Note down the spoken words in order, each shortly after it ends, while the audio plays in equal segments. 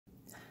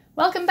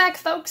Welcome back,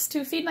 folks,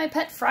 to Feed My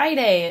Pet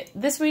Friday.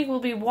 This week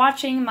we'll be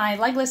watching my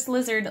legless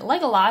lizard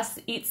Legless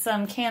eat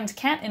some canned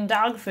cat and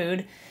dog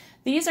food.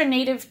 These are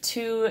native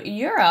to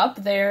Europe.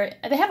 They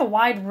have a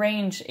wide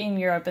range in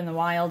Europe in the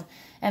wild,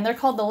 and they're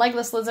called the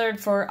legless lizard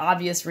for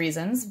obvious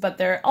reasons, but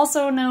they're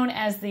also known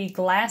as the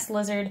glass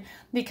lizard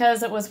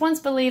because it was once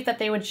believed that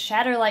they would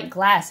shatter like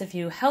glass if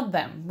you held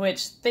them,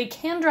 which they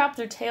can drop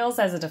their tails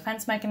as a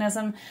defense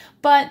mechanism,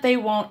 but they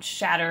won't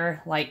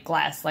shatter like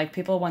glass like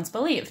people once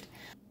believed.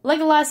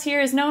 Legless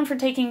here is known for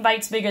taking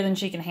bites bigger than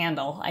she can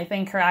handle. I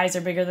think her eyes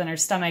are bigger than her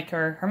stomach,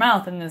 or her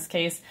mouth in this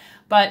case,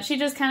 but she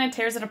just kind of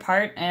tears it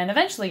apart and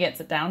eventually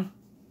gets it down.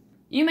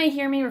 You may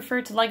hear me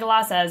refer to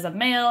Legless as a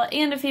male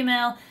and a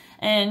female,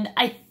 and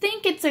I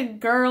think it's a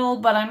girl,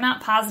 but I'm not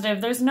positive.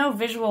 There's no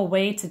visual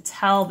way to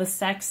tell the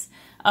sex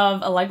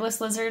of a legless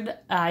lizard.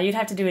 You'd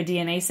have to do a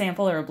DNA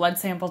sample or a blood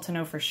sample to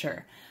know for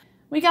sure.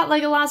 We got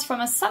Legless from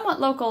a somewhat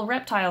local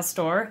reptile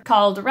store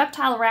called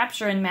Reptile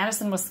Rapture in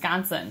Madison,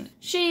 Wisconsin.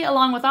 She,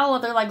 along with all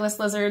other legless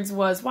lizards,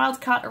 was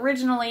wild caught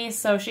originally,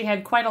 so she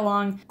had quite a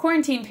long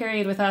quarantine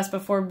period with us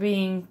before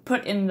being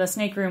put in the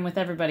snake room with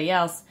everybody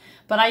else.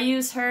 But I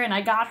used her and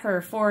I got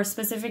her for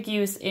specific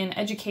use in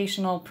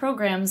educational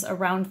programs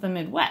around the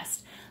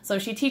Midwest. So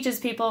she teaches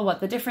people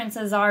what the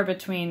differences are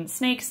between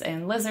snakes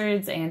and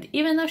lizards, and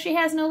even though she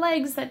has no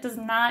legs, that does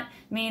not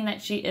mean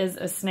that she is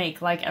a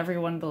snake like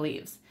everyone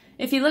believes.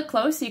 If you look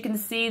close, you can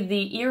see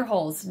the ear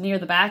holes near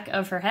the back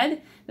of her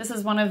head. This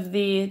is one of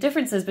the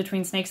differences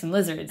between snakes and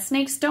lizards.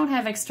 Snakes don't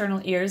have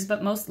external ears,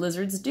 but most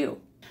lizards do.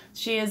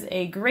 She is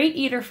a great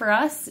eater for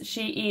us.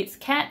 She eats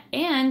cat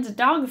and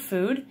dog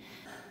food.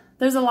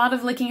 There's a lot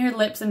of licking her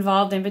lips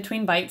involved in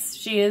between bites.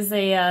 She is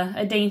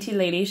a dainty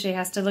lady. She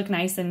has to look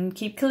nice and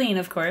keep clean,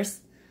 of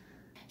course.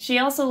 She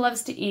also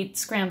loves to eat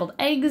scrambled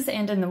eggs,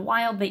 and in the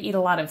wild they eat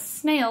a lot of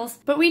snails,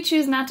 but we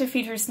choose not to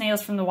feed her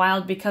snails from the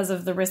wild because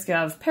of the risk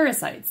of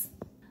parasites.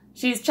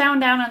 She's chowing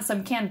down on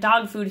some canned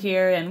dog food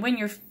here, and when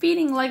you're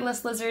feeding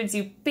legless lizards,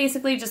 you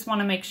basically just want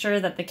to make sure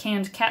that the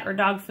canned cat or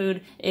dog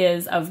food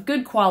is of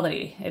good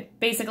quality. It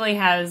basically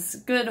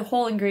has good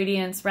whole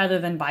ingredients rather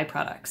than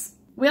byproducts.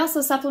 We also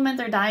supplement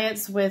their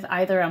diets with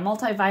either a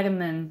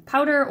multivitamin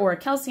powder or a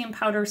calcium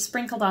powder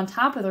sprinkled on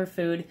top of their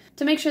food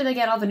to make sure they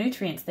get all the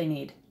nutrients they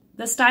need.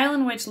 The style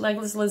in which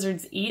legless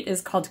lizards eat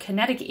is called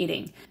kinetic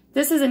eating.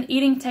 This is an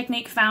eating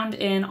technique found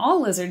in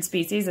all lizard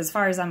species, as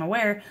far as I'm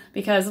aware,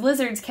 because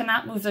lizards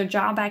cannot move their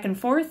jaw back and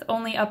forth,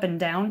 only up and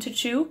down to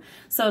chew.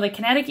 So the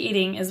kinetic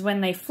eating is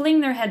when they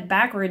fling their head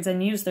backwards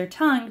and use their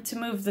tongue to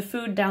move the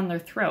food down their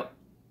throat.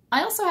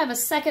 I also have a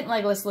second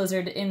legless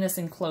lizard in this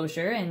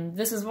enclosure, and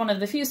this is one of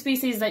the few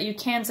species that you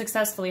can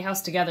successfully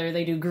house together.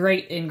 They do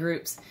great in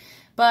groups.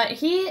 But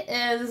he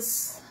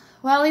is,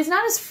 well, he's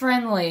not as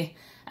friendly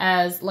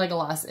as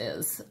Legless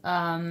is.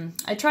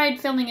 I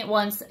tried filming it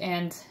once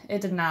and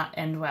it did not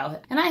end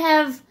well. And I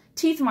have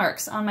teeth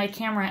marks on my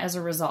camera as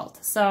a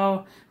result,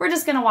 so we're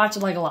just gonna watch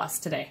Legless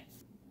today.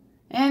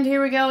 And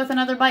here we go with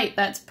another bite.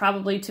 That's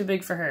probably too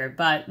big for her,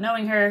 but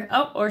knowing her,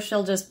 or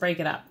she'll just break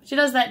it up. She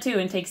does that too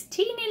and takes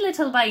teeny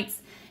little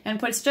bites and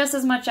puts just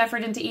as much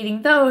effort into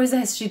eating those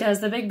as she does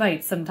the big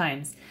bites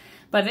sometimes.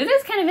 But it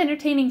is kind of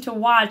entertaining to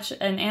watch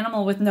an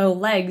animal with no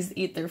legs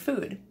eat their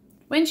food.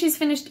 When she's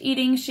finished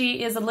eating,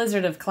 she is a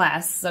lizard of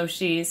class, so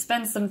she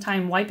spends some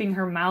time wiping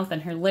her mouth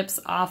and her lips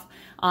off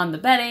on the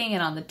bedding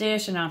and on the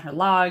dish and on her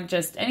log,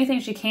 just anything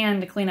she can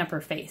to clean up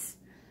her face.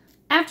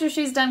 After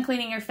she's done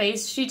cleaning her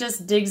face, she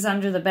just digs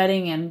under the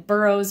bedding and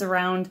burrows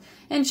around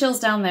and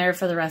chills down there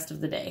for the rest of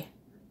the day.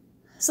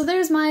 So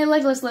there's my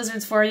legless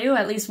lizards for you,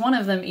 at least one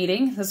of them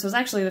eating. This was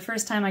actually the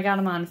first time I got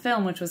them on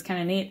film, which was kind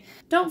of neat.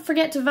 Don't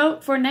forget to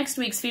vote for next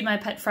week's Feed My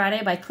Pet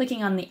Friday by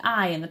clicking on the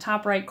I in the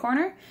top right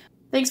corner.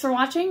 Thanks for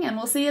watching, and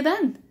we'll see you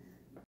then!